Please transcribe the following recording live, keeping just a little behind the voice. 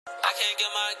I can't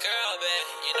get my girl back,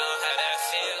 you know how that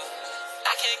feel.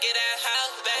 I can't get that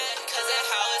house back, cause that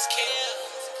house is killed.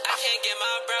 I can't get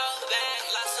my bro back,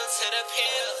 lost him to the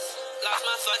pills. Lost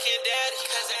my fucking daddy,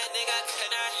 cause that nigga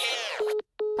could not hear.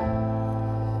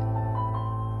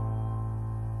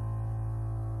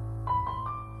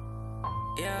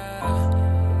 Yeah.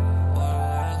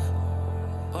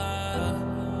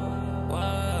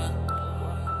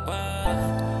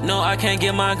 No, I can't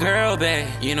get my girl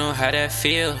back, you know how that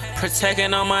feel.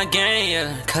 Protecting on my gang,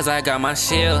 yeah, cause I got my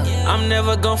shield. I'm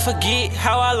never gonna forget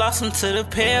how I lost him to the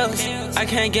pills. I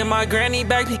can't get my granny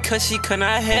back because she could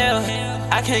not help.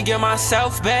 I can't get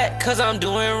myself back cause I'm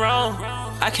doing wrong.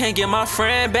 I can't get my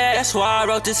friend back, that's why I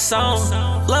wrote this song.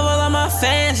 Love all of my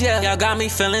fans, yeah, y'all got me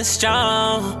feeling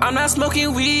strong. I'm not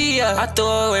smoking weed, yeah, I threw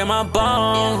away my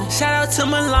bone. Shout out to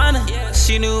Milana,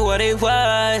 she knew what it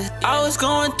was. I was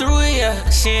going through it, yeah,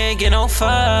 she ain't get no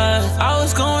fuss. I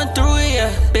was going through it,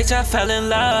 yeah, bitch, I fell in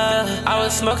love. I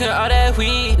was smoking all that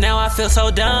weed, now I feel so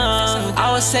dumb.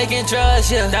 I was taking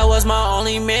drugs, yeah, that was my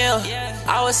only meal.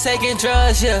 I was taking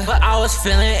drugs, yeah, but I was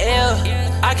feeling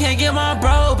ill. I can't get my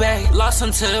bro back, lost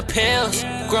him to the pills.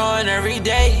 Growing every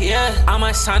day, yeah, I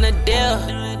might sign a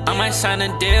deal. I might sign a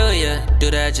deal, yeah,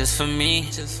 do that just for me.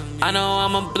 I know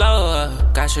I'm a blow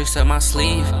up, got tricks up my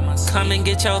sleeve. Come and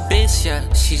get your bitch,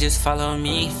 yeah, she just follow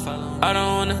me. I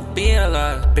don't wanna be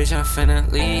alive, bitch, I'm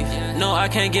finna leave. No, I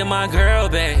can't get my girl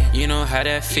back, you know how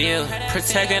that feel.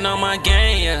 Protecting on my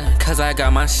gang, yeah, cause I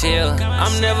got my shield.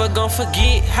 I'm never gonna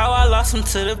forget how I lost him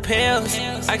to the pills.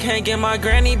 I can't get my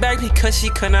granny back because she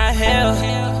could not help.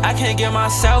 I can't get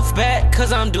myself back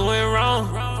cause I'm doing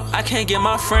wrong. I can't get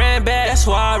my friend back, that's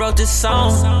why I wrote this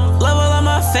song. Love all of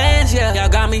my fans, yeah, y'all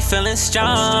got me feeling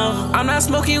strong. I'm not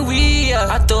smoking weed,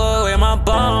 yeah, I threw away my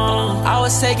bone. I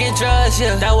was taking drugs,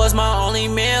 yeah, that was my only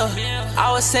meal.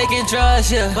 I was taking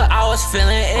drugs, yeah, but I was feeling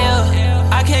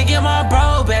ill. I can't get my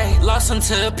bro back, lost him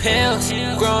to the pills.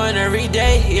 Growing every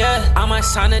day, yeah, I might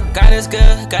sign it. God is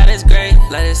good, God is great.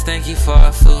 Let us thank you for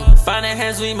our food. Finding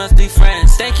hands, we must be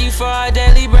friends. Thank you for our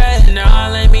daily bread. Now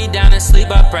I lay me down and sleep.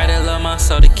 I pray to love my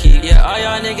soul to keep. Yeah, all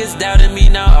y'all niggas doubted me,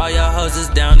 now all y'all hoes is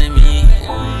down in me.